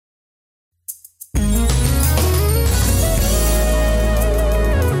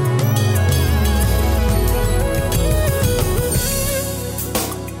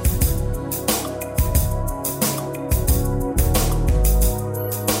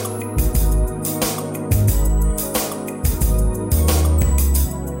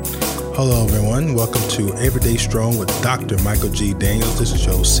Hello, everyone. Welcome to Everyday Strong with Dr. Michael G. Daniels. This is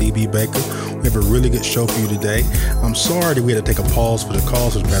your CB Baker. We have a really good show for you today. I'm sorry that we had to take a pause for the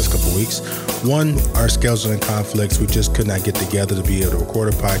calls for the past couple of weeks. One, our scheduling conflicts. We just could not get together to be able to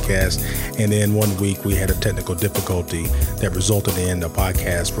record a podcast. And then 1 week we had a technical difficulty that resulted in the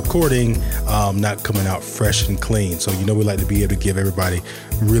podcast recording not coming out fresh and clean. So, we like to be able to give everybody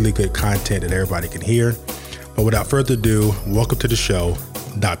really good content that everybody can hear. But without further ado, welcome to the show,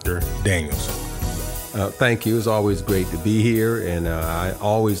 Dr. Daniels. Thank you. It's always great to be here, and I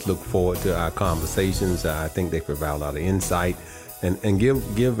always look forward to our conversations. I think they provide a lot of insight and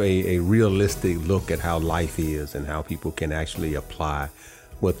give a realistic look at how life is and how people can actually apply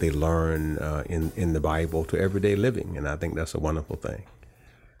what they learn in the Bible to everyday living, and I think that's a wonderful thing.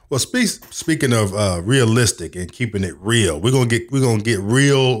 Well, speaking of realistic and keeping it real, we're gonna get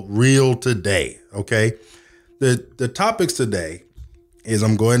real today. Okay, the topics today is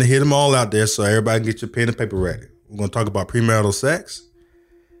I'm going to hit them all out there so everybody can get your pen and paper ready. We're going to talk about premarital sex,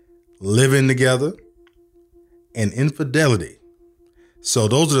 living together, and infidelity. So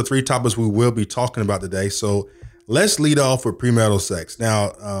those are the three topics we will be talking about today. So let's lead off with premarital sex.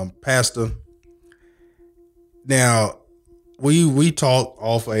 Now, Pastor, we talk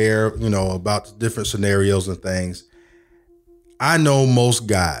off air, about different scenarios and things. I know most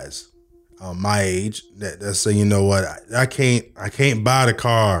guys my age that say, you know what, I can't buy the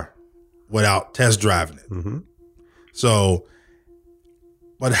car without test driving it. Mm-hmm. So,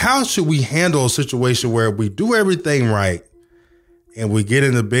 but how should we handle a situation where we do everything right and we get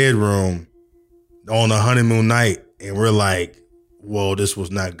in the bedroom on a honeymoon night and we're like, well, this was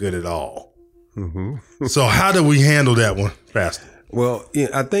not good at all. Mm-hmm. So how do we handle that one, Pastor? Well,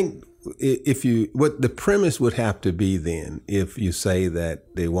 I think what the premise would have to be then, if you say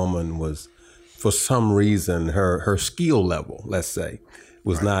that the woman was, for some reason, her skill level, let's say,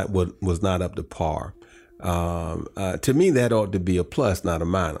 was not up to par. To me, that ought to be a plus, not a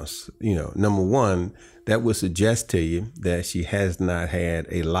minus. Number one, that would suggest to you that she has not had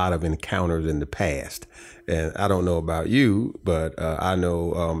a lot of encounters in the past. And I don't know about you, but I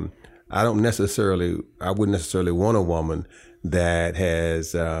know I wouldn't necessarily want a woman that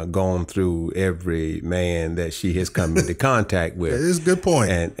has gone through every man that she has come into contact with. That is a good point.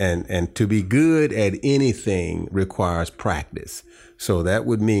 And to be good at anything requires practice. So that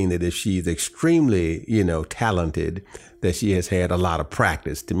would mean that if she's extremely, talented, that she has had a lot of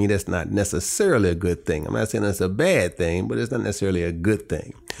practice. To me, that's not necessarily a good thing. I'm not saying it's a bad thing, but it's not necessarily a good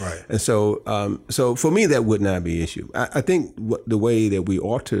thing. Right. And so for me, that would not be an issue. I think the way that we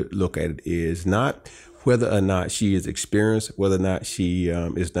ought to look at it is not whether or not she is experienced, whether or not she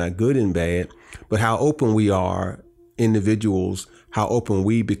is not good and bad, but how open we are, individuals, how open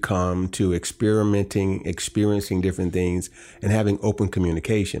we become to experimenting, experiencing different things, and having open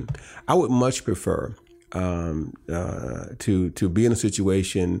communication. I would much prefer to be in a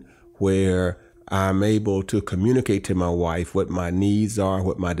situation where I'm able to communicate to my wife what my needs are,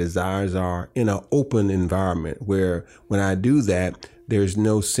 what my desires are, in an open environment where when I do that, there's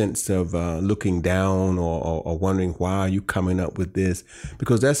no sense of looking down or wondering, why are you coming up with this?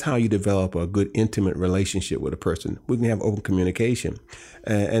 Because that's how you develop a good, intimate relationship with a person. We can have open communication.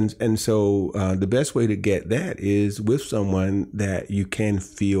 And so the best way to get that is with someone that you can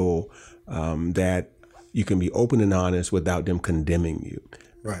feel that you can be open and honest without them condemning you.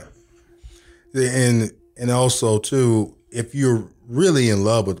 Right. And also, too, if you're really in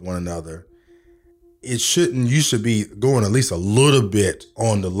love with one another, you should be going at least a little bit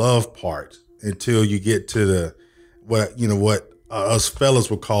on the love part until you get to what us fellas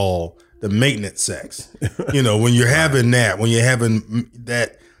would call the maintenance sex. When you're having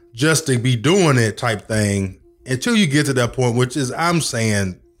that just to be doing it type thing, until you get to that point, which is, I'm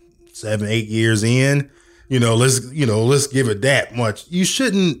saying 7-8 years in, let's give it that much. It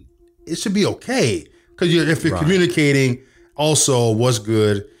should be okay. Because if you're communicating also what's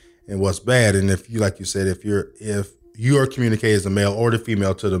good and what's bad, and if you, like you said, if you are communicating as the male or the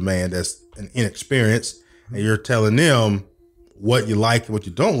female to the man that's an inexperienced, mm-hmm. and you're telling them what you like and what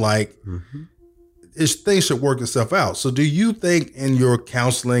you don't like, mm-hmm. Things should work itself out. So do you think in your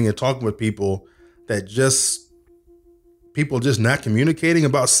counseling and talking with people that people just not communicating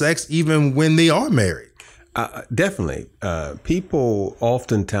about sex even when they are married? Definitely. People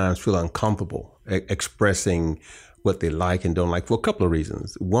oftentimes feel uncomfortable expressing what they like and don't like for a couple of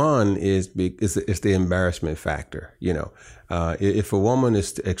reasons. One is the embarrassment factor. If a woman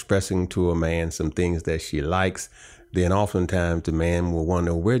is expressing to a man some things that she likes, then oftentimes the man will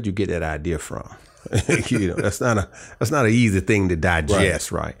wonder, where'd you get that idea from? That's not an easy thing to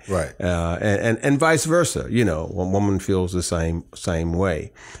digest, right? Right. And vice versa. One woman feels the same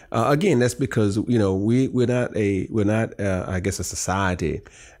way. Again, that's because we're not I guess a society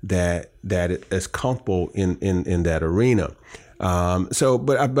that is comfortable in that arena.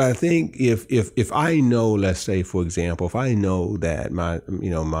 But I think if I know, let's say, for example, if I know that my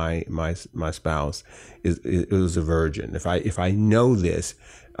spouse is a virgin, if I know this,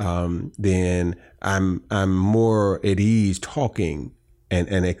 then I'm more at ease talking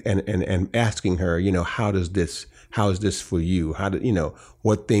and asking her, how is this for you?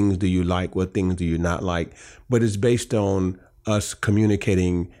 What things do you like? What things do you not like? But it's based on us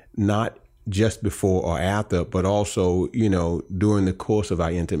communicating, not just before or after, but also, during the course of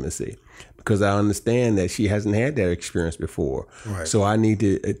our intimacy, because I understand that she hasn't had that experience before. Right. So I need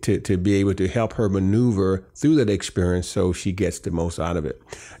to be able to help her maneuver through that experience so she gets the most out of it.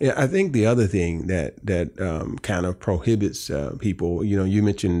 I think the other thing that kind of prohibits people, you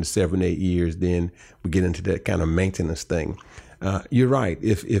mentioned 7, 8 years, then we get into that kind of maintenance thing. You're right.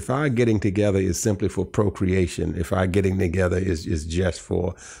 If our getting together is simply for procreation, if our getting together is just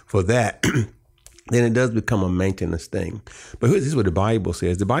for that, then it does become a maintenance thing. But this is what the Bible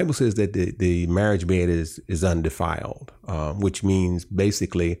says. The Bible says that the marriage bed is undefiled, which means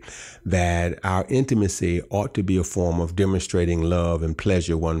basically that our intimacy ought to be a form of demonstrating love and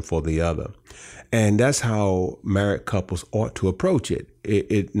pleasure one for the other. And that's how married couples ought to approach it.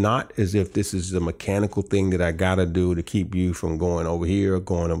 It not as if this is a mechanical thing that I got to do to keep you from going over here or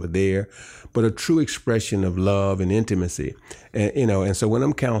going over there, but a true expression of love and intimacy. And so when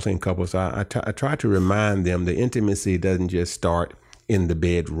I'm counseling couples, I try to remind them that intimacy doesn't just start in the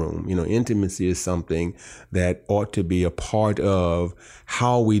bedroom. Intimacy is something that ought to be a part of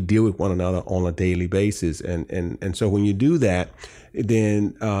how we deal with one another on a daily basis. And so when you do that,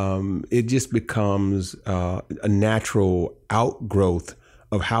 then it just becomes a natural outgrowth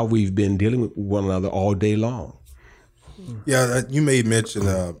of how we've been dealing with one another all day long. Yeah, you made mention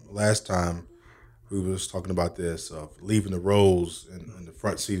last time we were just talking about this of leaving the rose in the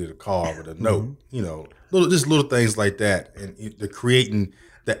front seat of the car with a note. Little things like that, and the creating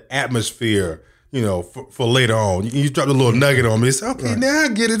the atmosphere. For later on, you drop a little nugget on me. It's okay. Right. Now I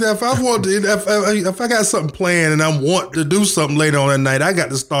get it. If I want to, if I got something planned and I want to do something later on that night, I got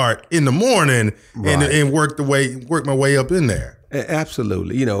to start in the morning and work my way up in there.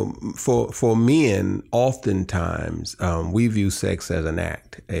 Absolutely. For men, oftentimes we view sex as an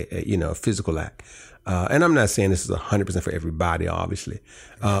act, a physical act. And I'm not saying this is 100% for everybody, obviously.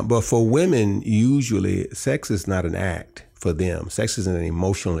 But for women, usually sex is not an act for them. Sex is an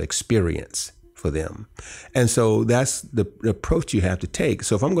emotional experience for them. And so that's the approach you have to take.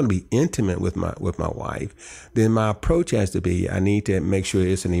 So if I'm going to be intimate with my wife, then my approach has to be, I need to make sure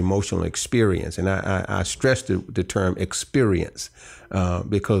it's an emotional experience. And I stress the term experience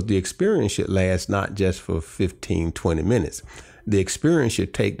because the experience should last not just for 15, 20 minutes. The experience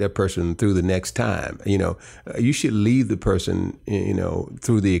should take that person through the next time. You should leave the person,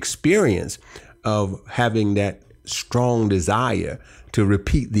 through the experience of having that strong desire to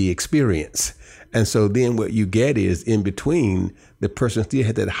repeat the experience. And so then what you get is in between, the person still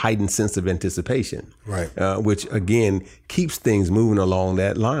had that heightened sense of anticipation, right? Which again keeps things moving along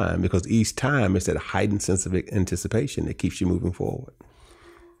that line, because each time it's that heightened sense of anticipation that keeps you moving forward.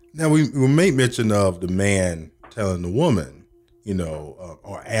 Now we made mention of the man telling the woman,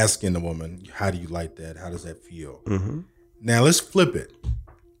 or asking the woman, how do you like that? How does that feel? Mm-hmm. Now let's flip it.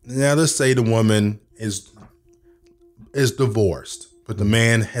 Now let's say the woman is divorced, but the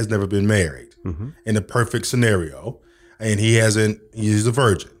man has never been married. Mm-hmm. In a perfect scenario, and he's a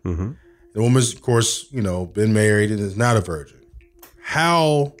virgin. Mm-hmm. The woman's, of course, been married and is not a virgin.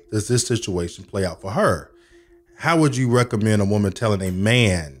 How does this situation play out for her? How would you recommend a woman telling a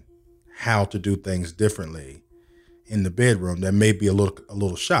man how to do things differently in the bedroom that may be a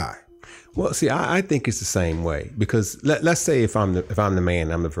little shy? Well, see, I think it's the same way, because let's say if I'm the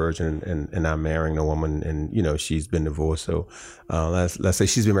man, I'm the virgin, and I'm marrying a woman, and she's been divorced. So let's say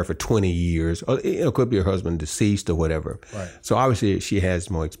she's been married for 20 years, or it could be her husband deceased or whatever. Right. So obviously she has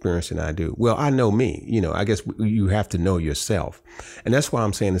more experience than I do. Well, I know me. I guess you have to know yourself, and that's why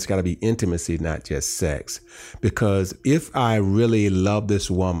I'm saying it's got to be intimacy, not just sex. Because if I really love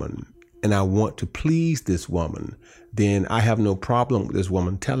this woman and I want to please this woman, then I have no problem with this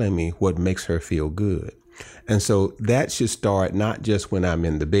woman telling me what makes her feel good. And so that should start not just when I'm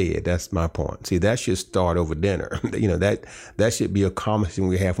in the bed. That's my point. See, that should start over dinner. That should be a conversation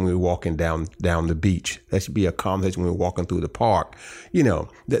we have when we're walking down the beach. That should be a conversation when we're walking through the park.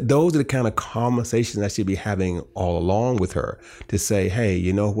 Those are the kind of conversations I should be having all along with her, to say, hey,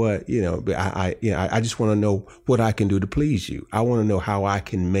 you know what, I just want to know what I can do to please you. I want to know how I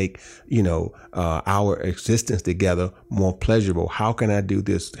can make, our existence together more pleasurable. How can I do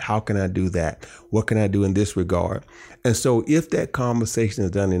this? How can I do that? What can I do in this regard? And so if that conversation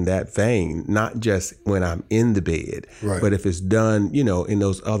is done in that vein, not just when I'm in the bed, right, but if it's done, in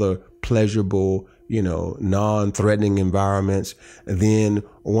those other pleasurable, non-threatening environments, then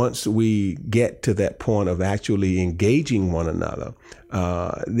once we get to that point of actually engaging one another,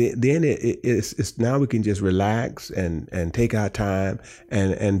 then it's now we can just relax and take our time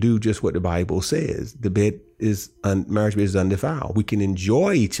and do just what the Bible says. The bed marriage bed is undefiled. We can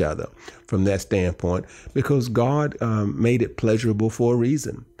enjoy each other from that standpoint, because God made it pleasurable for a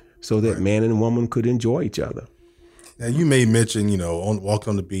reason, so that man and woman could enjoy each other. Now, you may mention, walking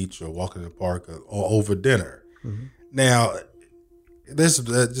on the beach or walking in the park or over dinner. Mm-hmm. Now, I'm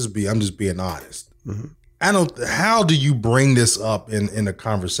just being honest. Mm-hmm. How do you bring this up in a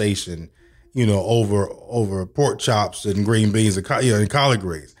conversation, over pork chops and green beans and collard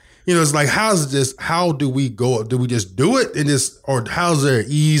greens? It's like, how do we go? Do we just do it or how's there an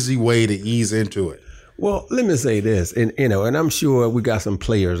easy way to ease into it? Well, let me say this, and I'm sure we got some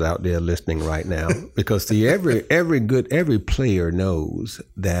players out there listening right now, because see, every player knows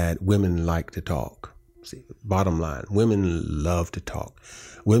that women like to talk. See, bottom line, women love to talk.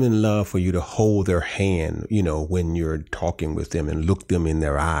 Women love for you to hold their hand, when you're talking with them, and look them in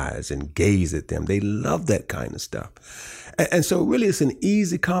their eyes and gaze at them. They love that kind of stuff. And so really it's an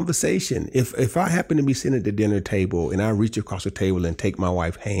easy conversation. If I happen to be sitting at the dinner table and I reach across the table and take my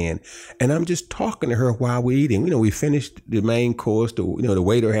wife's hand and I'm just talking to her while we're eating, we finished the main course, the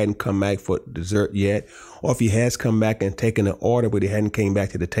waiter hadn't come back for dessert yet, or if he has come back and taken an order but he hadn't came back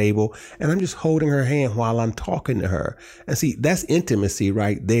to the table, and I'm just holding her hand while I'm talking to her. And see, that's intimacy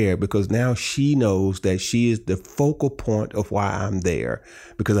right there, because now she knows that she is the focal point of why I'm there,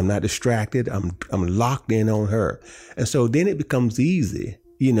 because I'm not distracted. I'm locked in on her. And so then it becomes easy,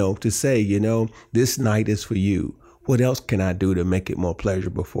 to say, this night is for you. What else can I do to make it more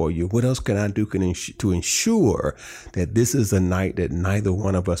pleasurable for you? What else can I do to ensure that this is a night that neither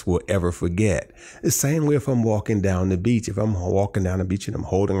one of us will ever forget? The same way if I'm walking down the beach. If I'm walking down the beach and I'm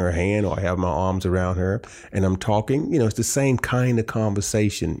holding her hand, or I have my arms around her and I'm talking, it's the same kind of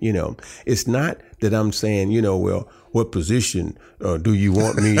conversation. It's not that I'm saying, well, what position do you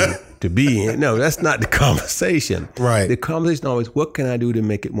want me to be in? No, that's not the conversation. Right. The conversation always, what can I do to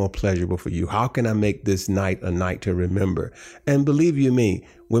make it more pleasurable for you? How can I make this night a night to remember? And believe you me,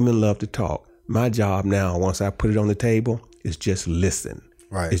 women love to talk. My job now, once I put it on the table, is just listen.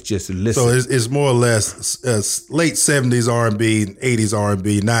 Right. It's just listen. So it's more or less late 70s R&B, 80s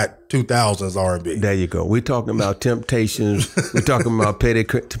R&B, not 2000s R&B. There you go. We're talking about Temptations. We're talking about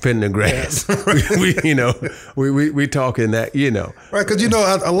Pendergrass. We're talking that, Right, because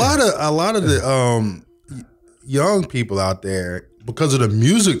a lot of the young people out there, because of the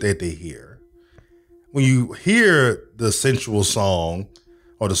music that they hear, when you hear the sensual song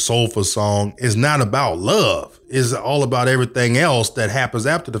or the soulful song, it's not about love. It's all about everything else that happens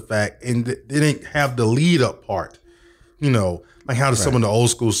after the fact, and they didn't have the lead up part, like how some of the old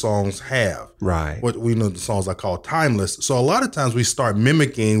school songs have. Right. What we know, the songs I call timeless. So a lot of times we start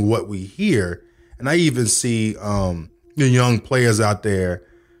mimicking what we hear, and I even see the young players out there,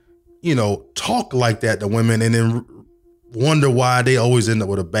 talk like that to women, and then wonder why they always end up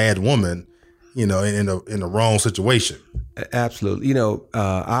with a bad woman, in the wrong situation. Absolutely.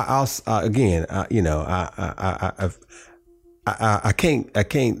 I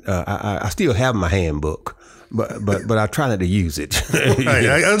still have my handbook, but I try not to use it. Right,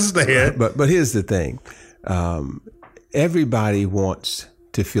 I understand. But here's the thing. Everybody wants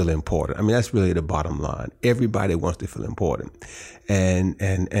to feel important. I mean, that's really the bottom line. Everybody wants to feel important. And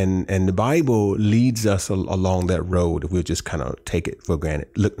the Bible leads us along that road if we'll just kind of take it for granted.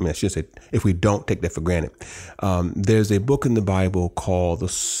 I should say, if we don't take that for granted. There's a book in the Bible called the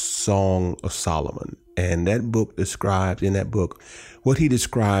Song of Solomon. And that book describes, what he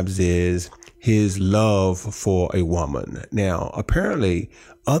describes is his love for a woman. Now, apparently,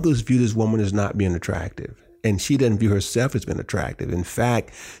 others view this woman as not being attractive. And she doesn't view herself as being attractive. In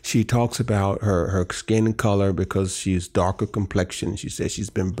fact, she talks about her skin color because she's darker complexion. She says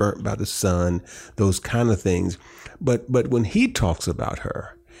she's been burnt by the sun, those kind of things. But when he talks about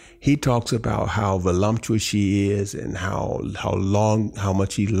her, he talks about how voluptuous she is and how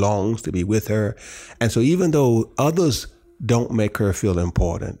much he longs to be with her. And so even though others don't make her feel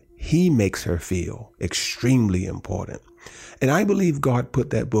important, he makes her feel extremely important. And I believe God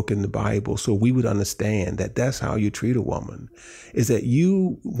put that book in the Bible so we would understand that that's how you treat a woman, is that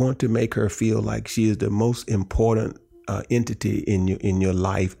you want to make her feel like she is the most important entity in your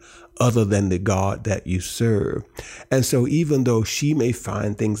life other than the God that you serve. And so even though she may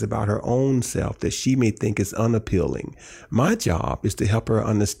find things about her own self that she may think is unappealing, my job is to help her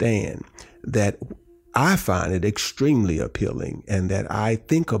understand that I find it extremely appealing and that I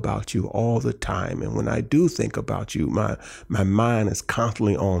think about you all the time. And when I do think about you, my mind is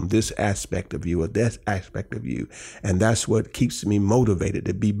constantly on this aspect of you or that aspect of you. And that's what keeps me motivated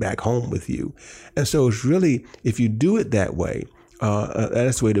to be back home with you. And so it's really, if you do it that way,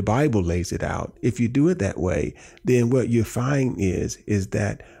 that's the way the Bible lays it out. If you do it that way, then what you find is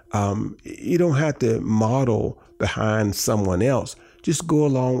that you don't have to model behind someone else. Just go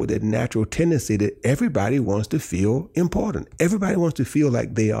along with that natural tendency that everybody wants to feel important. Everybody wants to feel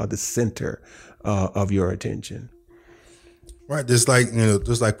like they are the center of your attention. Right. Just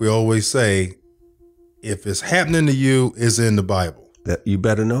like we always say, if it's happening to you, it's in the Bible. That you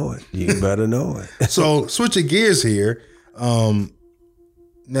better know it. You better know it. So switching gears here. Now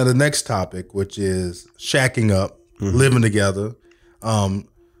the next topic, which is shacking up, living together,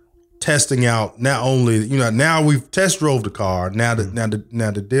 testing out. Not only, now we've test drove the car. Now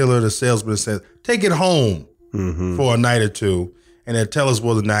the dealer, the salesman says, take it home for a night or two, and then tell us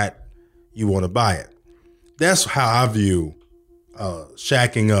whether or not you want to buy it. That's how I view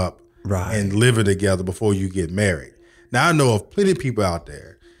shacking up and living together before you get married. Now I know of plenty of people out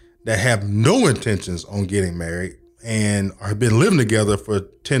there that have no intentions on getting married and have been living together for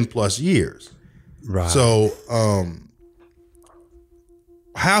 10 plus years. Right. So,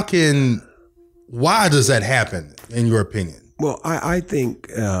 why does that happen in your opinion? Well, I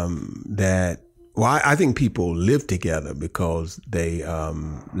think I think people live together because they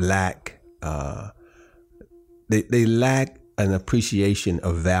lack they lack an appreciation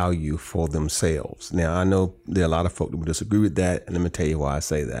of value for themselves. Now, I know there are a lot of folk that would disagree with that, and let me tell you why I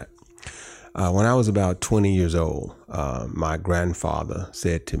say that. When I was about 20 years old, my grandfather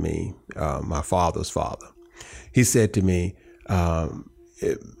said to me, my father's father, he said to me,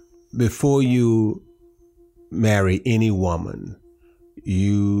 before you marry any woman,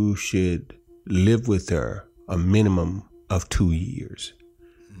 you should live with her a minimum of 2 years.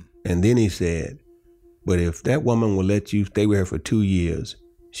 And then he said, but if that woman will let you stay with her for 2 years,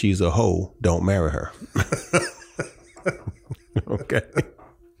 she's a hoe, don't marry her. Okay.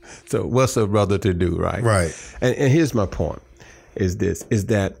 So what's a brother to do, right? Right. And here's my point. Is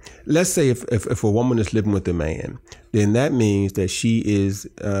that let's say if a woman is living with a man, then that means that she is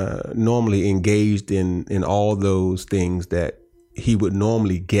normally engaged in all those things that he would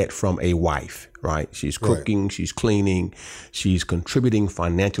normally get from a wife, right? She's cooking, she's cleaning, she's contributing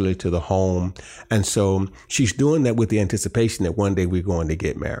financially to the home. And so she's doing that with the anticipation that one day we're going to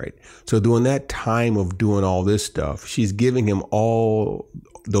get married. So during that time of doing all this stuff, she's giving him all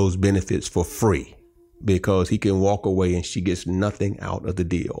those benefits for free, because he can walk away and she gets nothing out of the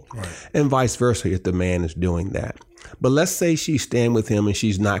deal. Right. And vice versa if the man is doing that. But let's say she's staying with him and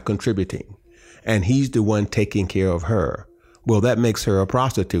she's not contributing and he's the one taking care of her. Well, that makes her a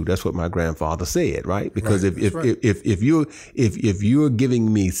prostitute. That's what my grandfather said, right? Because if you're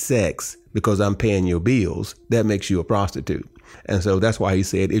giving me sex because I'm paying your bills, that makes you a prostitute. And so that's why he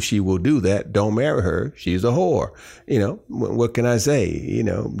said, if she will do that, don't marry her. She's a whore. What can I say?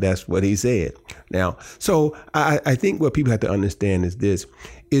 That's what he said. Now, so I think what people have to understand is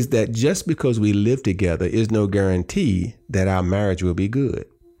that just because we live together is no guarantee that our marriage will be good.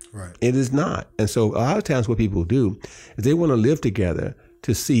 Right. It is not. And so a lot of times what people do is they want to live together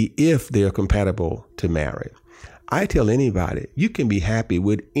to see if they're compatible to marry. I tell anybody, you can be happy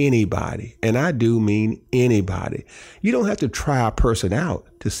with anybody. And I do mean anybody. You don't have to try a person out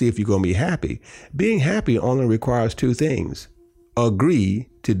to see if you're going to be happy. Being happy only requires two things. Agree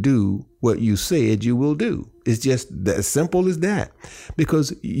to do what you said you will do. It's just as simple as that.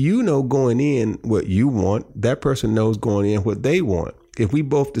 Because going in what you want, that person knows going in what they want. If we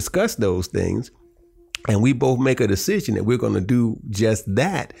both discuss those things and we both make a decision that we're going to do just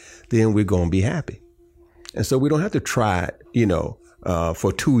that, then we're going to be happy. And so we don't have to try it,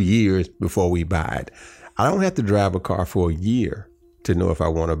 for 2 years before we buy it. I don't have to drive a car for a year to know if I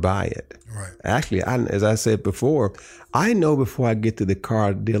want to buy it. Right. Actually, as I said before, I know before I get to the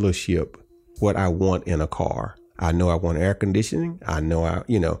car dealership what I want in a car. I know I want air conditioning. I know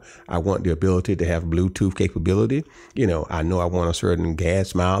I want the ability to have Bluetooth capability. I know I want a certain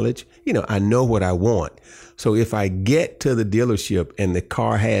gas mileage. I know what I want. So if I get to the dealership and the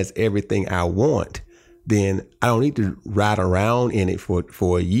car has everything I want, then I don't need to ride around in it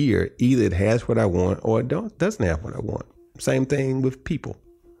for a year. Either it has what I want or it doesn't have what I want. Same thing with people.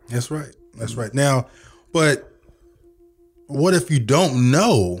 That's right. That's right. Now, but what if you don't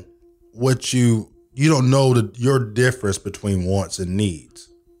know what you don't know your difference between wants and needs?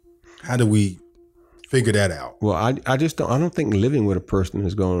 How do we figure that out? Well, I don't think living with a person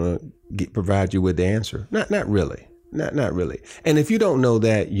is going to provide you with the answer. Not really. Not really. And if you don't know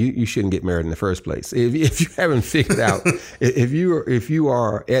that, you shouldn't get married in the first place. If you haven't figured out, if you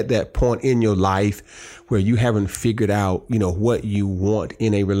are at that point in your life where you haven't figured out, what you want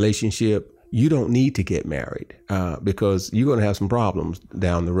in a relationship, you don't need to get married because you're going to have some problems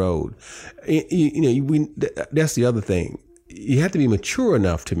down the road. That's the other thing. You have to be mature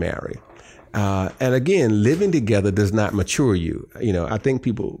enough to marry. And again, living together does not mature you. I think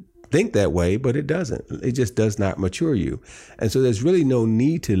people think that way, but it doesn't. It just does not mature you. And so there's really no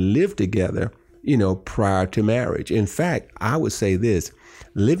need to live together, prior to marriage. In fact, I would say this,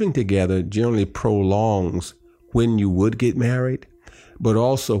 living together generally prolongs when you would get married, but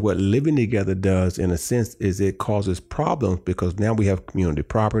also what living together does in a sense is it causes problems because now we have community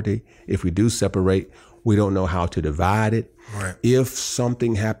property. If we do separate, we don't know how to divide it. Right. If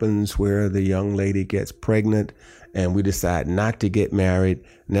something happens where the young lady gets pregnant and we decide not to get married,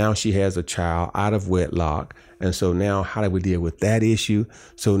 now she has a child out of wedlock. And so now how do we deal with that issue?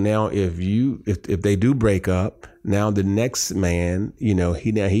 So now if they do break up, now the next man,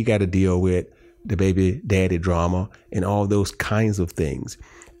 he got to deal with the baby daddy drama and all those kinds of things.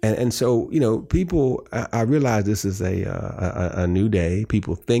 And so, people, I realize this is a new day.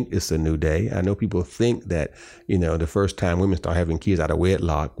 People think it's a new day. I know people think that, the first time women start having kids out of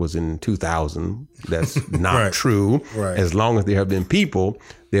wedlock was in 2000. That's not right. true. Right. As long as there have been people,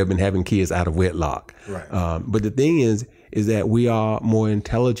 they have been having kids out of wedlock. Right. But the thing is that we are more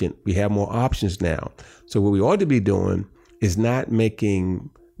intelligent. We have more options now. So what we ought to be doing is not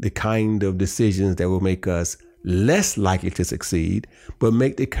making the kind of decisions that will make us less likely to succeed, but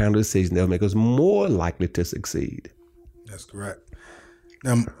make the kind of decision that will make us more likely to succeed. That's correct.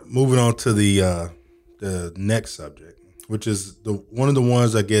 Now, moving on to the next subject, which is one of the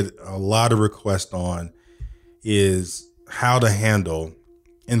ones I get a lot of requests on, is how to handle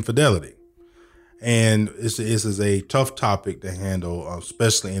infidelity. And this is a tough topic to handle,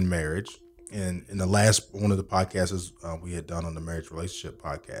 especially in marriage. And in the last one of the podcasts we had done on the marriage relationship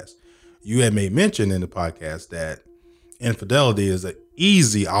podcast, you had made mention in the podcast that infidelity is an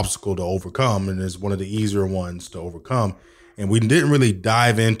easy obstacle to overcome and is one of the easier ones to overcome. And we didn't really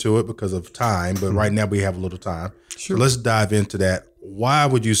dive into it because of time, but right now we have a little time. Sure. So let's dive into that. Why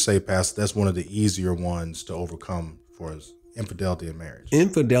would you say, Pastor, that's one of the easier ones to overcome for us, infidelity in marriage?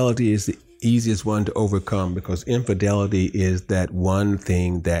 Infidelity is the easiest one to overcome because infidelity is that one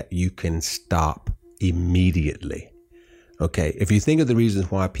thing that you can stop immediately. Okay, if you think of the reasons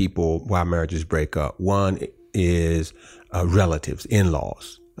why marriages break up, one is relatives,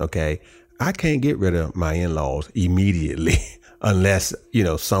 in-laws. Okay, I can't get rid of my in-laws immediately unless,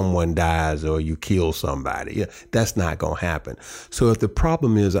 someone dies or you kill somebody. That's not going to happen. So if the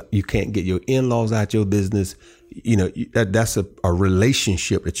problem is you can't get your in-laws out your business, that's a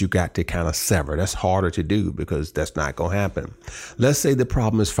relationship that you got to kind of sever. That's harder to do because that's not going to happen. Let's say the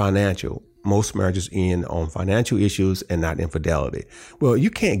problem is financial. Most marriages end on financial issues and not infidelity. Well,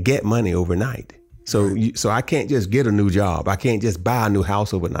 you can't get money overnight. So I can't just get a new job. I can't just buy a new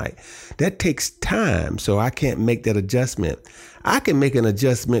house overnight. That takes time. So I can't make that adjustment. I can make an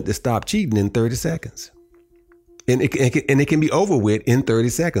adjustment to stop cheating in 30 seconds. And it can be over with in 30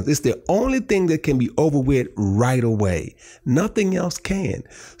 seconds. It's the only thing that can be over with right away. Nothing else can.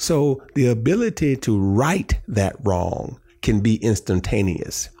 So the ability to right that wrong can be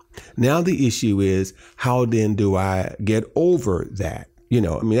instantaneous. Now the issue is, how then do I get over that?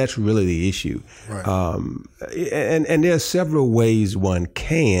 That's really the issue. Right. And there are several ways one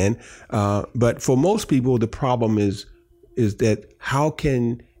can, but for most people, the problem is that how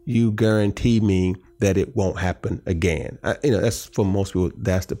can you guarantee me that it won't happen again? That's for most people,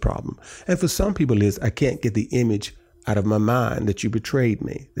 that's the problem. And for some people is, I can't get the image out of my mind that you betrayed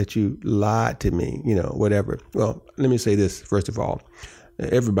me, that you lied to me, whatever. Well, let me say this, first of all.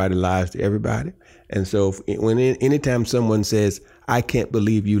 Everybody lies to everybody. And so anytime someone says, I can't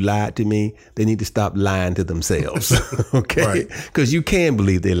believe you lied to me, they need to stop lying to themselves. Okay? Because you can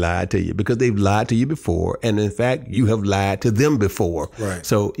believe they lied to you because they've lied to you before. And in fact, you have lied to them before. Right.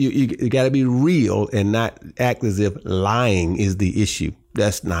 So you got to be real and not act as if lying is the issue.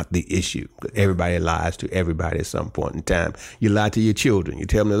 That's not the issue. Everybody lies to everybody at some point in time. You lie to your children. You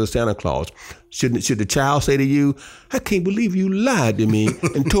tell them there's a Santa Claus. Should the child say to you, I can't believe you lied to me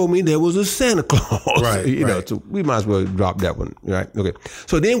and told me there was a Santa Claus. Right, you know, so we might as well drop that one. Right. Okay.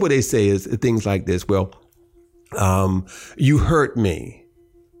 So then what they say is things like this. Well, you hurt me.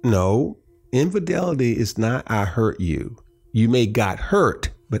 No, infidelity is not I hurt you. You may got hurt,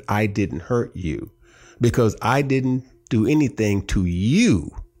 but I didn't hurt you because I didn't do anything to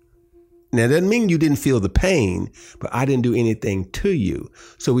you. Now, that doesn't mean you didn't feel the pain, but I didn't do anything to you.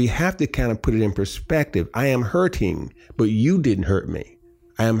 So we have to kind of put it in perspective. I am hurting, but you didn't hurt me.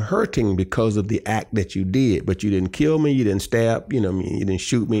 I am hurting because of the act that you did, but you didn't kill me, you didn't stab, you didn't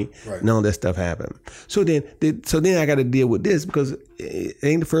shoot me. Right. None of that stuff happened. So then I got to deal with this because it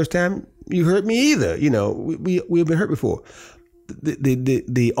ain't the first time you hurt me either. We've been hurt before.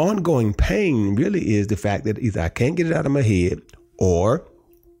 The ongoing pain really is the fact that either I can't get it out of my head or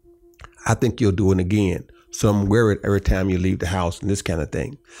I think you'll do it again. So I'm worried every time you leave the house and this kind of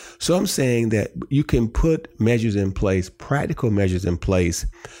thing. So I'm saying that you can put measures in place, practical measures in place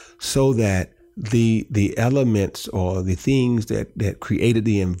so that the elements or the things that created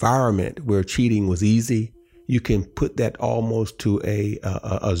the environment where cheating was easy, you can put that almost to a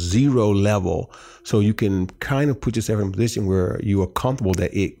zero level so you can kind of put yourself in a position where you are comfortable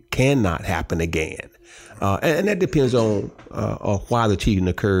that it cannot happen again. And that depends on why the cheating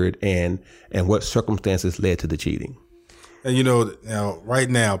occurred and what circumstances led to the cheating. And now right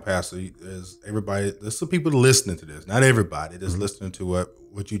now, Pastor, there's some people listening to this. Not everybody, just listening to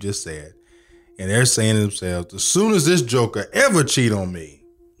what you just said. And they're saying to themselves, as soon as this joker ever cheat on me,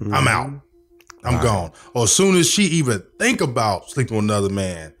 I'm out. I'm gone. Or as soon as she even think about sleeping with another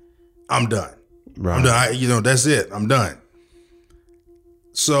man, I'm done. Right. I'm done. That's it. I'm done.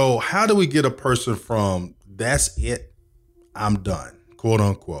 So how do we get a person from that's it, I'm done, quote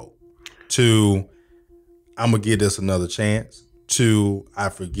unquote, to I'm going to give this another chance, to I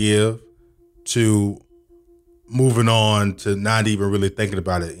forgive, to moving on to not even really thinking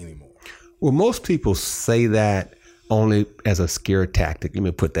about it anymore? Well, most people say that only as a scare tactic. Let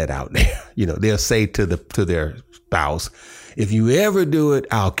me put that out there. They'll say to their spouse, if you ever do it,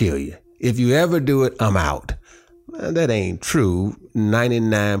 I'll kill you. If you ever do it, I'm out. Well, that ain't true.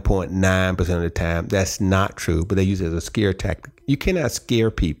 99.9% of the time, that's not true, but they use it as a scare tactic. You cannot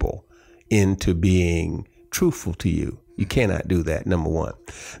scare people into being truthful to you. You cannot do that, number one.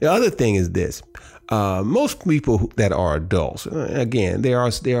 The other thing is this. Most people that are adults, again, there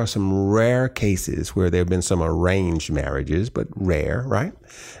are some rare cases where there have been some arranged marriages, but rare, right?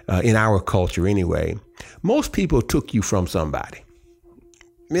 In our culture anyway. Most people took you from somebody.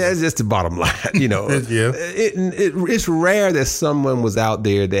 Yeah, that's just the bottom line, Yeah. It's rare that someone was out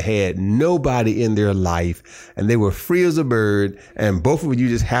there that had nobody in their life and they were free as a bird and both of you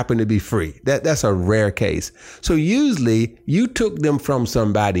just happened to be free. That's a rare case. So usually you took them from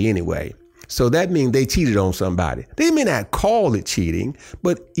somebody anyway. So that means they cheated on somebody. They may not call it cheating,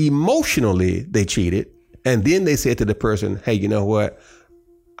 but emotionally they cheated. And then they said to the person, hey, you know what?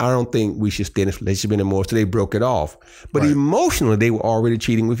 I don't think we should stay in this relationship anymore. So they broke it off. But emotionally, they were already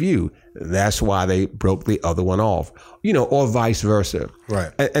cheating with you. That's why they broke the other one off, or vice versa.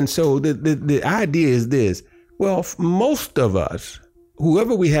 Right. And so the idea is this. Well, most of us,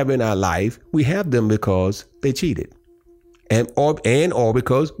 whoever we have in our life, we have them because they cheated or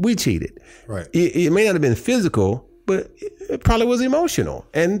because we cheated. Right. It may not have been physical, but it probably was emotional.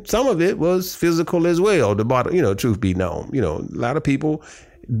 And some of it was physical as well. The bottom, truth be known, a lot of people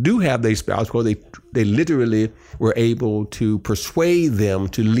do have their spouse because they literally were able to persuade them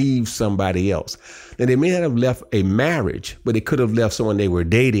to leave somebody else. Now, they may not have left a marriage, but they could have left someone they were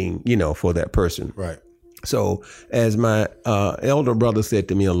dating, for that person. Right. So as my elder brother said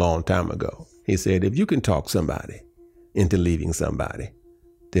to me a long time ago, he said, if you can talk somebody into leaving somebody,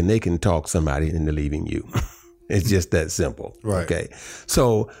 then they can talk somebody into leaving you. It's just that simple. Right. Okay.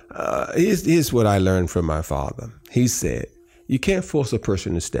 So here's what I learned from my father. He said, you can't force a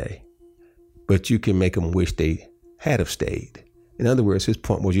person to stay, but you can make them wish they had have stayed. In other words, his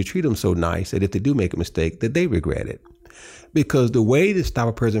point was you treat them so nice that if they do make a mistake, that they regret it. Because the way to stop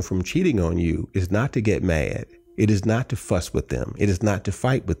a person from cheating on you is not to get mad. It is not to fuss with them. It is not to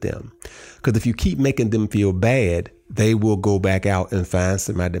fight with them. Because if you keep making them feel bad, they will go back out and find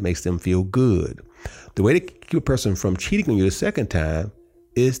somebody that makes them feel good. The way to keep a person from cheating on you the second time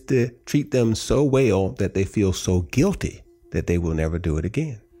is to treat them so well that they feel so guilty that they will never do it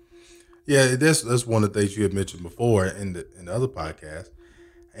again. Yeah, that's one of the things you had mentioned before in the other podcast.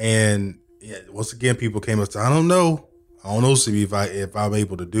 And yeah, once again, people came up to, I don't know, CB, if I'm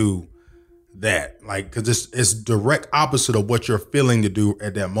able to do that, like, because it's direct opposite of what you're feeling to do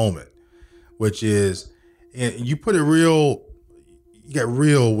at that moment, which is, and you put it real, you got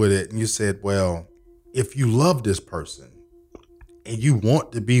real with it, and you said, well, if you love this person and you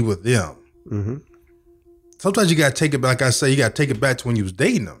want to be with them, sometimes you got to take it, like I say, you got to take it back to when you was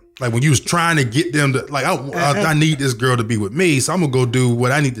dating them. Like when you was trying to get them to, like, I need this girl to be with me, so I'm going to go do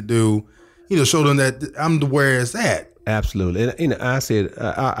what I need to do, show them that I'm the where it's at. Absolutely. And I said,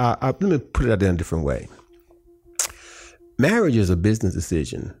 let me put it out there in a different way. Marriage is a business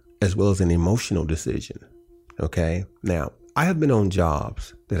decision as well as an emotional decision. Okay. Now, I have been on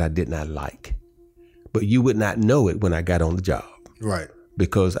jobs that I did not like, but you would not know it when I got on the job. Right.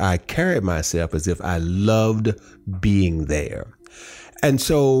 Because I carried myself as if I loved being there. And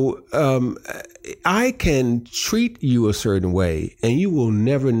so I can treat you a certain way and you will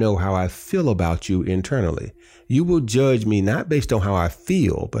never know how I feel about you internally. You will judge me not based on how I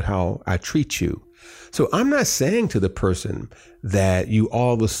feel, but how I treat you. So I'm not saying to the person that you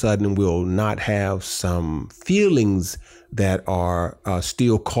all of a sudden will not have some feelings that are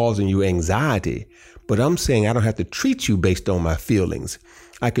still causing you anxiety, but I'm saying I don't have to treat you based on my feelings.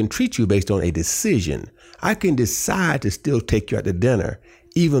 I can treat you based on a decision. I can decide to still take you out to dinner,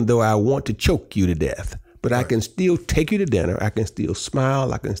 even though I want to choke you to death. But I can still take you to dinner. I can still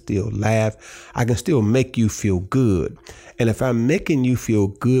smile. I can still laugh. I can still make you feel good. And if I'm making you feel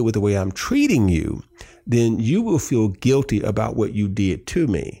good with the way I'm treating you, then you will feel guilty about what you did to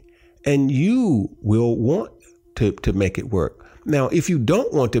me. And you will want to make it work. Now, if you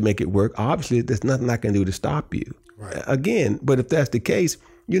don't want to make it work, obviously there's nothing I can do to stop you. Right. Again, but if that's the case,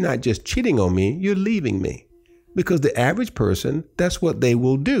 you're not just cheating on me, you're leaving me. Because the average person, that's what they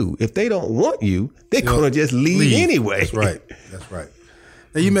will do. If they don't want you, they're going to just leave anyway. That's right. That's right.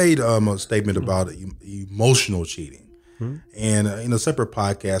 Now, you made a statement about emotional cheating. And in a separate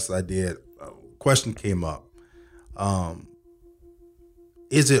podcast I did, a question came up.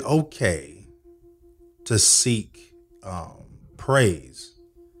 Is it okay to seek praise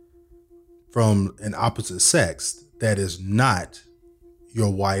from an opposite sex that is not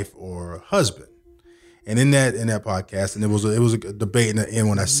your wife or husband? And in that podcast, and it was a debate, and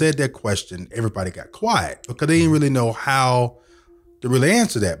when I said that question, everybody got quiet because they didn't really know how to really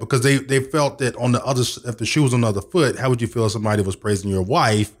answer that, because they felt that on the other, if the shoe was on the other foot, how would you feel if somebody was praising your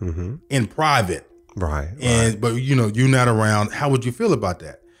wife in private? Right. And but you're not around. How would you feel about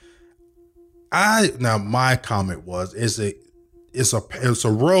that? My comment was, it's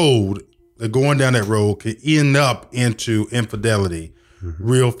a road that going down that road could end up into infidelity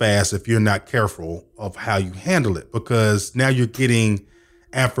real fast if you're not careful of how you handle it, because now you're getting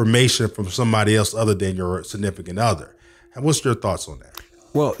affirmation from somebody else other than your significant other. And what's your thoughts on that?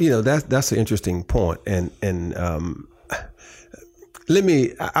 Well, that's an interesting point. And let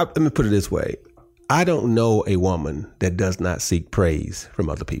me put it this way. I don't know a woman that does not seek praise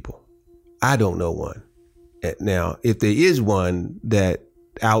from other people. I don't know one. Now, if there is one that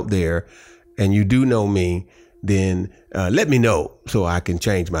out there and you do know me, then let me know so I can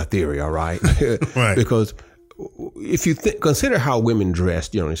change my theory, all right? Right. Because if you consider how women dress,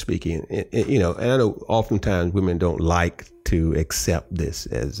 generally speaking, and I know oftentimes women don't like to accept this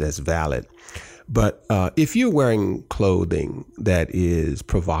as valid, but if you're wearing clothing that is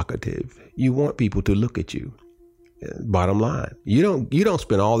provocative, you want people to look at you. Bottom line, you don't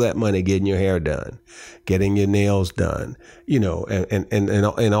spend all that money getting your hair done, getting your nails done,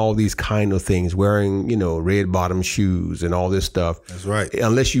 and all these kind of things, wearing, red bottom shoes and all this stuff. That's right.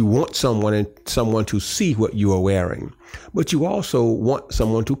 Unless you want someone to see what you are wearing, but you also want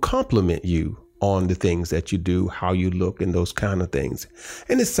someone to compliment you on the things that you do, how you look, and those kind of things.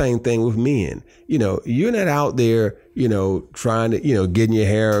 And the same thing with men. You're not out there, trying to, getting your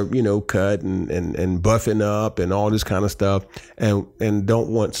hair, cut and buffing up and all this kind of stuff, and don't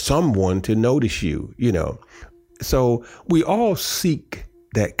want someone to notice you, So we all seek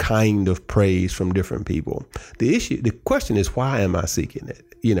that kind of praise from different people. The question is, why am I seeking it?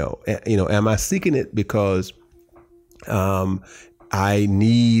 Am I seeking it because I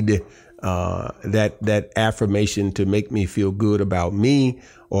need that affirmation to make me feel good about me,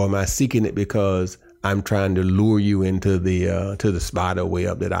 or am I seeking it because I'm trying to lure you into the spider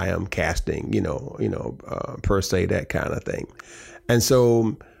web that I am casting, per se, that kind of thing. And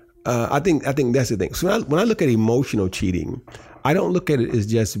so I think that's the thing. So when I look at emotional cheating, I don't look at it as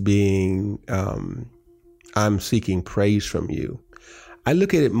just being I'm seeking praise from you. I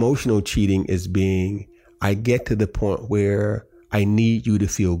look at emotional cheating as being, I get to the point where I need you to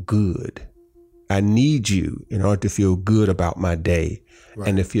feel good. I need you in order to feel good about my day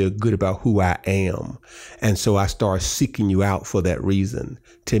and to feel good about who I am. And so I start seeking you out for that reason.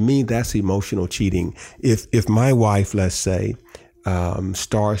 To me, that's emotional cheating. If my wife, let's say,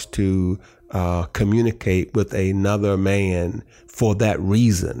 starts to communicate with another man for that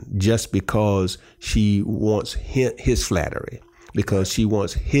reason, just because she wants his flattery, because she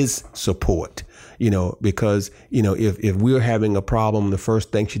wants his support, because, if we're having a problem, the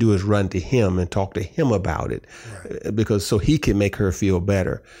first thing she do is run to him and talk to him about it, because so he can make her feel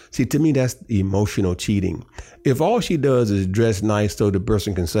better. See, to me, that's emotional cheating. If all she does is dress nice so the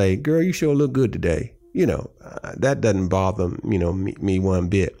person can say, girl, you sure look good today, that doesn't bother, me one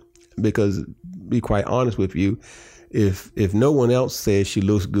bit, because be quite honest with you, if no one else says she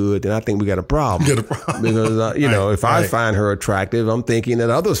looks good, then I think we got a problem. Because, if I find her attractive, I'm thinking that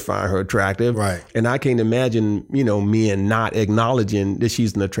others find her attractive. Right. And I can't imagine, men not acknowledging that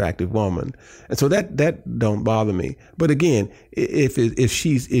she's an attractive woman. And so that don't bother me. But again, if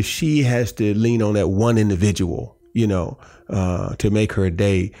she has to lean on that one individual, to make her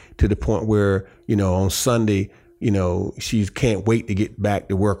day, to the point where, on Sunday, she can't wait to get back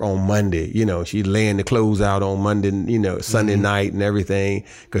to work on Monday. She's laying the clothes out on Monday, Sunday night and everything,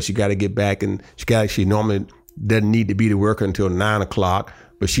 because she got to get back, and she normally doesn't need to be to work until 9 o'clock,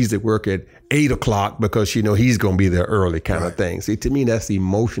 but she's at work at 8 o'clock because she know he's going to be there early kind of thing. See, to me, that's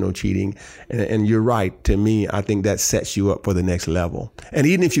emotional cheating. And you're right. To me, I think that sets you up for the next level. And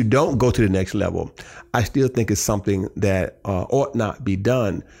even if you don't go to the next level, I still think it's something that ought not be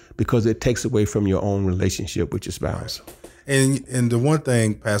done, because it takes away from your own relationship with your spouse. Right. And the one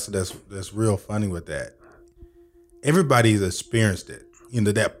thing, Pastor, that's real funny with that, everybody's experienced it,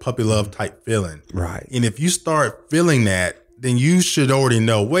 that puppy love type feeling. Right. And if you start feeling that, then you should already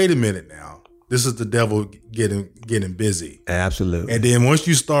know, wait a minute now, this is the devil getting busy. Absolutely. And then once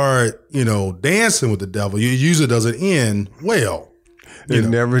you start, dancing with the devil, it usually doesn't end well. It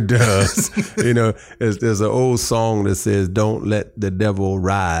never does. There's an old song that says, don't let the devil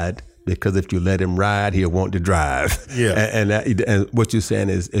ride, because if you let him ride, he'll want to drive. Yeah. And what you're saying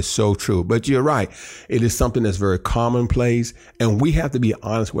is so true. But you're right. It is something that's very commonplace, and we have to be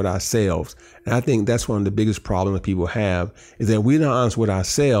honest with ourselves. And I think that's one of the biggest problems that people have, is that we're not honest with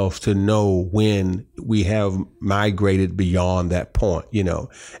ourselves to know when we have migrated beyond that point,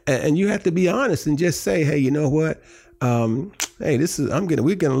 and you have to be honest and just say, hey, you know what? Hey, we're getting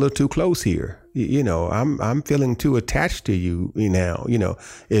a little too close here. I'm feeling too attached to you now.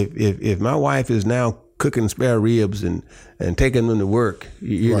 If my wife is now cooking spare ribs and taking them to work,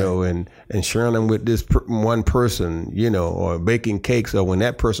 and sharing them with this one person, or baking cakes, or when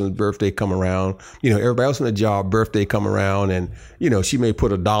that person's birthday come around, everybody else in the job birthday come around, and, she may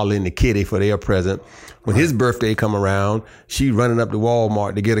put $1 in the kitty for their present. When his birthday come around, she running up to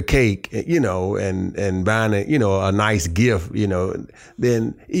Walmart to get a cake, and buying a nice gift,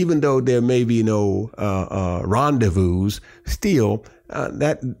 then even though there may be no rendezvous, still,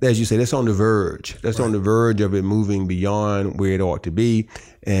 that, as you say, that's on the verge. That's on the verge of it moving beyond where it ought to be.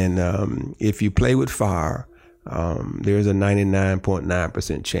 And if you play with fire, there's a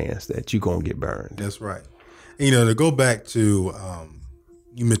 99.9% chance that you're going to get burned. That's right. And, to go back to,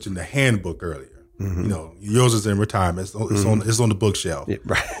 you mentioned the handbook earlier. Mm-hmm. Yours is in retirement. It's on the bookshelf. Yeah,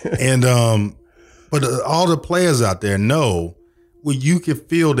 right. And but all the players out there know when you can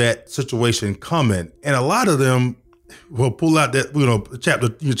feel that situation coming, and a lot of them will pull out that chapter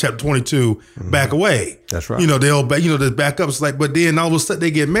 22, mm-hmm. back away. That's right. They'll back up. It's like, but then all of a sudden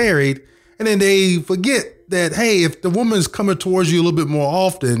they get married, and then they forget that, hey, if the woman's coming towards you a little bit more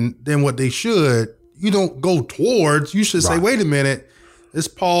often than what they should, you don't go towards. You should say, wait a minute. Let's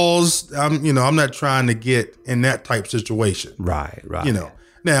pause. I'm not trying to get in that type situation. Right.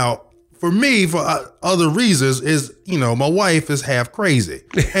 Now, for me, for other reasons, is my wife is half crazy,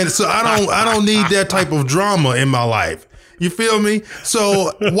 and so I don't need that type of drama in my life. You feel me?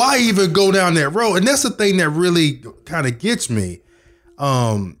 So why even go down that road? And that's the thing that really kind of gets me.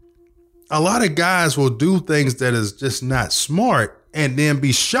 A lot of guys will do things that is just not smart, and then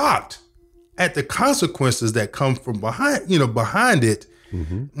be shocked at the consequences that come from behind it.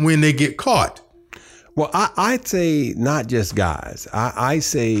 Mm-hmm. When they get caught. Well, I'd say not just guys. I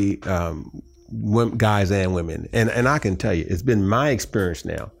say guys and women. And I can tell you, it's been my experience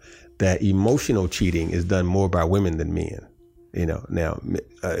now that emotional cheating is done more by women than men.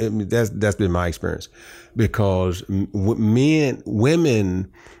 That's been my experience, because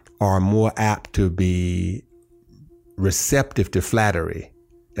women are more apt to be receptive to flattery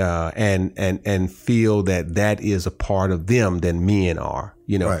and feel that is a part of them than men are.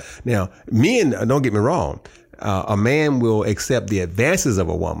 Right. Now, men, don't get me wrong, a man will accept the advances of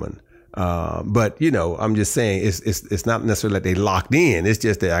a woman. But I'm just saying it's not necessarily that they locked in. It's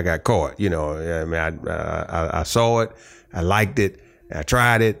just that I got caught. I mean, I saw it, I liked it, I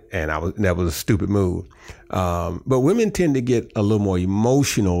tried it, and that was a stupid move. But women tend to get a little more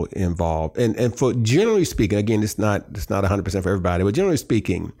emotional involved, and for generally speaking, again, it's not 100% for everybody, but generally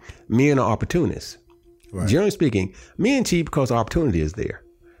speaking, men are opportunists. Right. Generally speaking, men cheat because opportunity is there.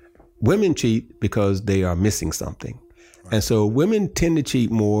 Women cheat because they are missing something. And so women tend to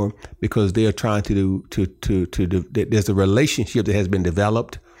cheat more because they are trying to there's a relationship that has been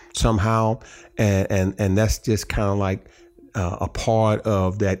developed somehow. And that's just kind of like a part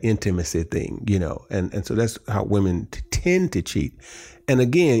of that intimacy thing, and so that's how women tend to cheat. And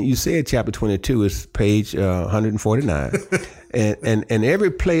again, you said chapter 22 is page 149 and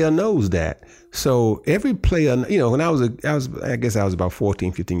every player knows that. So every player, when I guess I was about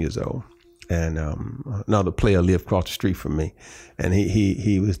 14, 15 years old. And another player lived across the street from me, and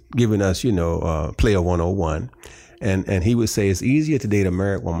he was giving us, player 101, and he would say it's easier to date a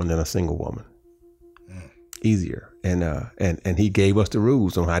married woman than a single woman. Easier, and he gave us the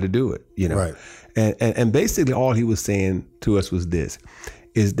rules on how to do it, Right. And basically all he was saying to us was this,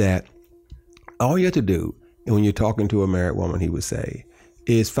 is that all you have to do, and when you're talking to a married woman, he would say,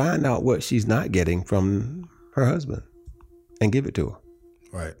 is find out what she's not getting from her husband, and give it to her.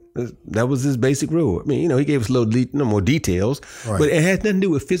 Right. That was his basic rule. I mean, he gave us a little more details, right. But it had nothing to do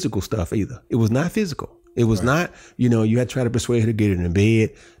with physical stuff either. It was not physical. It was not, you had to try to persuade her to get in the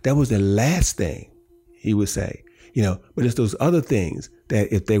bed. That was the last thing he would say, but it's those other things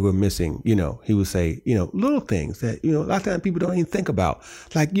that if they were missing, he would say, little things that, a lot of times people don't even think about.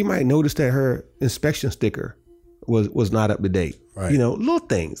 Like you might notice that her inspection sticker was not up to date, right. Little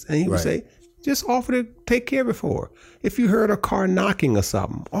things. And he would say, just offer to take care of it for her. If you heard her car knocking or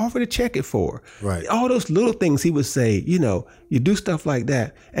something, offer to check it for her. Right. All those little things he would say, you do stuff like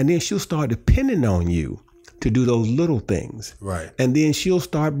that, and then she'll start depending on you to do those little things. Right. And then she'll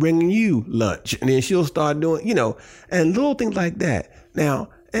start bringing you lunch, and then she'll start doing, and little things like that. Now,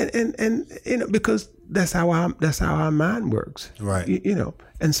 and because that's how our mind works. Right.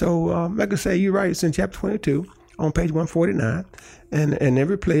 And so, like I say, you're right. It's in chapter 22 on page 149. And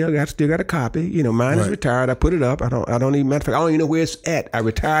every player still got a copy. Mine is retired. I put it up. I don't even, matter of fact, I don't even know where it's at. I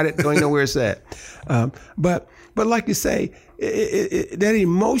retired it. Don't even know where it's at. But like you say, that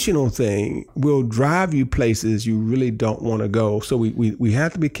emotional thing will drive you places you really don't want to go. So we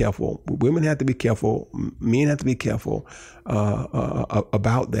have to be careful. Women have to be careful. Men have to be careful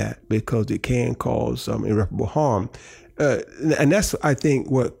about that, because it can cause some irreparable harm. And that's, I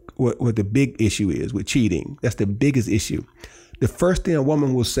think, what the big issue is with cheating. That's the biggest issue. The first thing a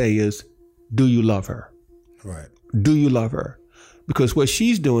woman will say is, do you love her? Right. Do you love her? Because what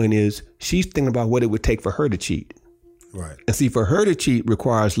she's doing is she's thinking about what it would take for her to cheat. Right. And see, for her to cheat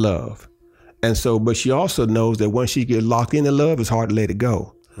requires love. And so, but she also knows that once she gets locked into love, it's hard to let it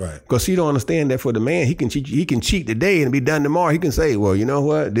go. Right. Because she don't understand that for the man, he can cheat today and be done tomorrow. He can say, well, you know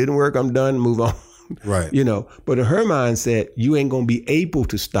what? Didn't work. I'm done. Move on. Right. But in her mindset, you ain't going to be able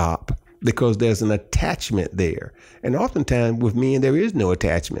to stop because there's an attachment there. And oftentimes with men, there is no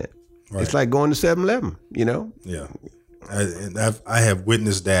attachment. Right. It's like going to 7-Eleven, Yeah. I have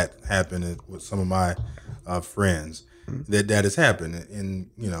witnessed that happen with some of my friends. That has happened. And,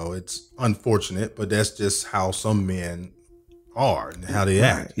 it's unfortunate, but that's just how some men are and how they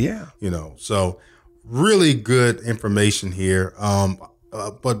act. Yeah. So really good information here.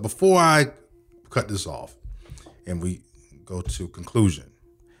 But before I cut this off and we go to conclusion,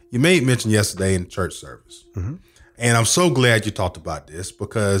 you made mention yesterday in church service. Mm-hmm. And I'm so glad you talked about this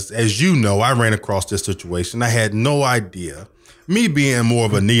because, as you know, I ran across this situation. I had no idea. Me being more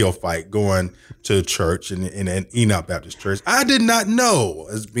of a neophyte going to church in an Enoch Baptist church, I did not know,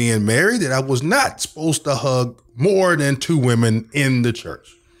 as being married, that I was not supposed to hug more than 2 women in the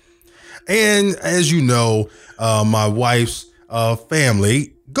church. And as you know, my wife's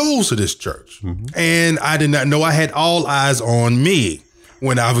family goes to this church. Mm-hmm. And I did not know I had all eyes on me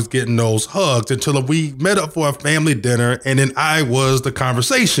when I was getting those hugs until we met up for a family dinner. And then I was the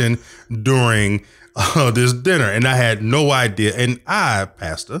conversation during this dinner. And I had no idea. And I,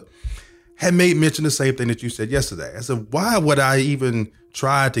 Pastor, had made mention the same thing that you said yesterday. I said, why would I even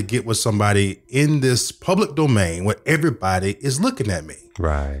try to get with somebody in this public domain where everybody is looking at me?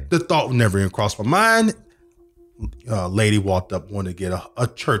 Right. The thought never even crossed my mind. lady walked up, wanted to get a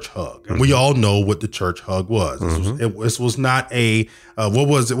church hug, and we all know what the church hug was. This was not a what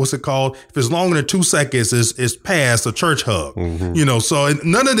was it? What's it called? If it's longer than 2 seconds, it's past a church hug. So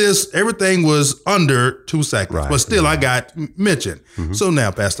none of this. Everything was under 2 seconds, but still, I got mentioned. So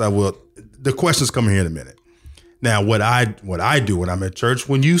now, Pastor, the question's coming here in a minute. Now, what I do when I'm at church,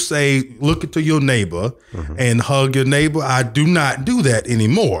 when you say look into your neighbor and hug your neighbor, I do not do that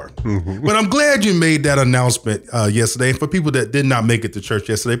anymore. But I'm glad you made that announcement yesterday. And for people that did not make it to church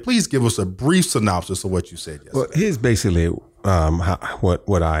yesterday, please give us a brief synopsis of what you said yesterday. Well, here's basically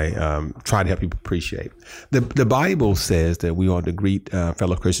what I try to help people appreciate. The Bible says that we ought to greet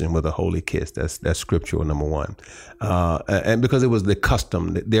fellow Christians with a holy kiss. That's scriptural, number one. And because it was the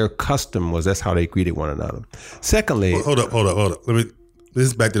custom, their custom was that's how they greeted one another. Secondly, hold up.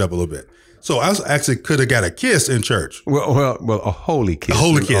 Let's back it up a little bit. So I actually could have got a kiss in church. Well, a holy kiss. A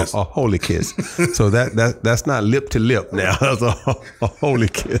holy kiss. A holy kiss. So that's not lip to lip now. That's a holy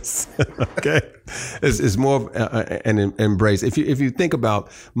kiss. Okay, it's more of an embrace. If you think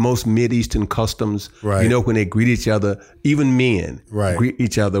about most Mideastern customs, right. When they greet each other, even men greet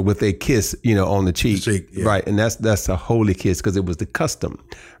each other with a kiss, on the cheek, yeah. right? And that's a holy kiss because it was the custom,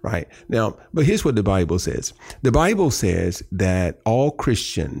 right? Now, but here's what the Bible says. The Bible says that all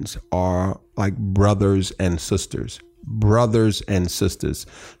Christians are like brothers and sisters.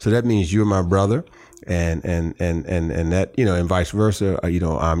 So that means you're my brother, and that and vice versa.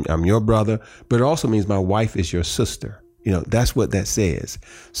 I'm your brother, but it also means my wife is your sister. That's what that says.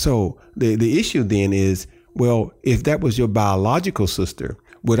 So the issue then is, well, if that was your biological sister,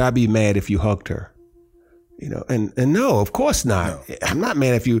 would I be mad if you hugged her? And no, of course not. No. I'm not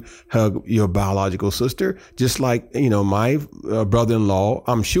mad if you hug your biological sister. Just like, my brother-in-law,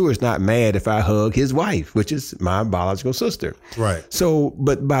 I'm sure is not mad if I hug his wife, which is my biological sister. Right. So,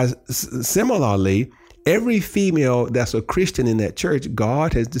 but similarly, every female that's a Christian in that church,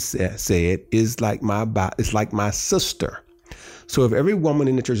 God has said is like my sister. So if every woman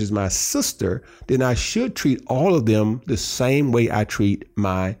in the church is my sister, then I should treat all of them the same way I treat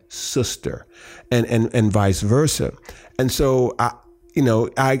my sister, and vice versa. And so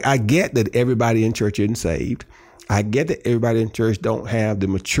I get that everybody in church isn't saved. I get that everybody in church don't have the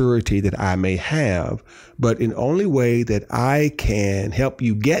maturity that I may have, but in the only way that I can help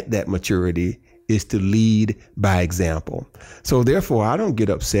you get that maturity is to lead by example. So therefore, I don't get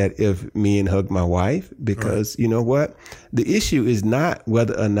upset if men hug my wife because you know what? The issue is not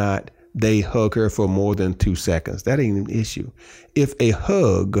whether or not they hug her for more than 2 seconds. That ain't an issue. If a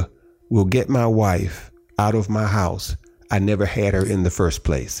hug will get my wife out of my house, I never had her in the first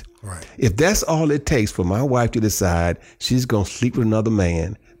place. Right. If that's all it takes for my wife to decide she's going to sleep with another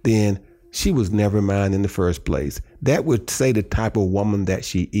man, then she was never mine in the first place. That would say the type of woman that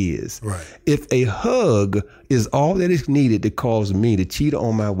she is. Right. If a hug is all that is needed to cause me to cheat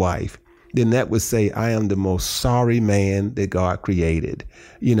on my wife, then that would say I am the most sorry man that God created.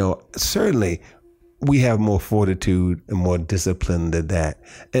 Certainly we have more fortitude and more discipline than that.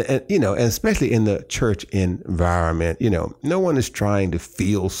 And especially in the church environment, no one is trying to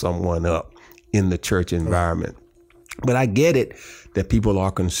fill someone up in the church environment. But I get it that people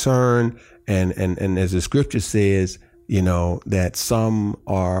are concerned, and as the scripture says, that some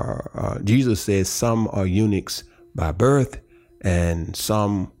are, Jesus says, some are eunuchs by birth, and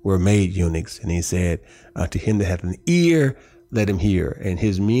some were made eunuchs. And he said, to him that hath an ear, let him hear. And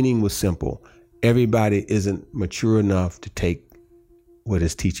his meaning was simple. Everybody isn't mature enough to take what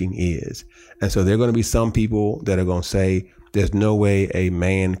his teaching is. And so there are going to be some people that are going to say, there's no way a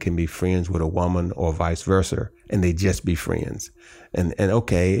man can be friends with a woman or vice versa, and they just be friends. And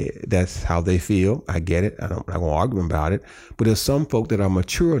okay, that's how they feel. I get it. I'm not going to argue about it. But there's some folk that are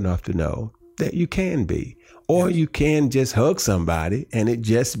mature enough to know that you can be. Or you can just hug somebody and it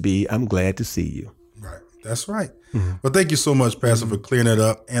just be, I'm glad to see you. Right. That's right. Mm-hmm. Well, thank you so much, Pastor, for clearing it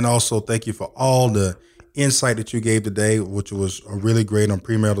up. And also thank you for all the insight that you gave today, which was really great on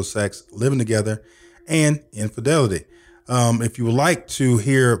premarital sex, living together, and infidelity. If you would like to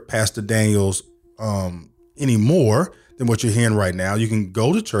hear Pastor Daniels any more than what you're hearing right now, you can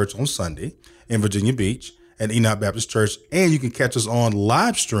go to church on Sunday in Virginia Beach at Enoch Baptist Church, and you can catch us on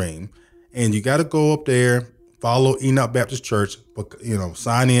live stream. And you got to go up there, follow Enoch Baptist Church,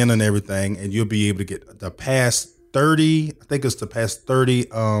 sign in and everything, and you'll be able to get the past 30, I think it's the past 30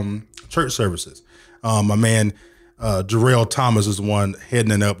 church services. My man, Jarrell Thomas is the one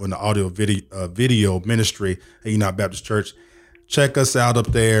heading up in the audio video ministry at Enoch Baptist Church. Check us out up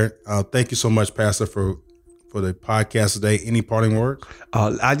there. Thank you so much, Pastor, for the podcast today. Any parting words?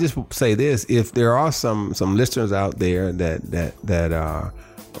 I just say this: if there are some listeners out there that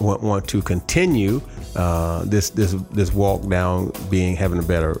want to continue this walk down, having a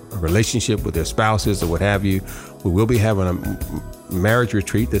better relationship with their spouses or what have you, we will be having a marriage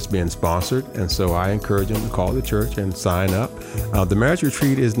retreat that's being sponsored, and so I encourage them to call the church and sign up. The marriage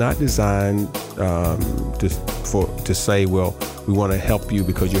retreat is not designed to say, well, we want to help you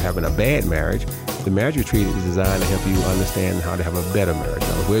because you're having a bad marriage. The marriage retreat is designed to help you understand how to have a better marriage,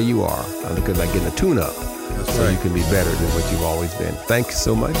 where you are, because like getting a tune-up. That's so right. You can be better than what you've always been. Thanks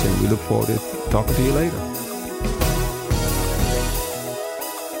so much, and we look forward to talking to you later.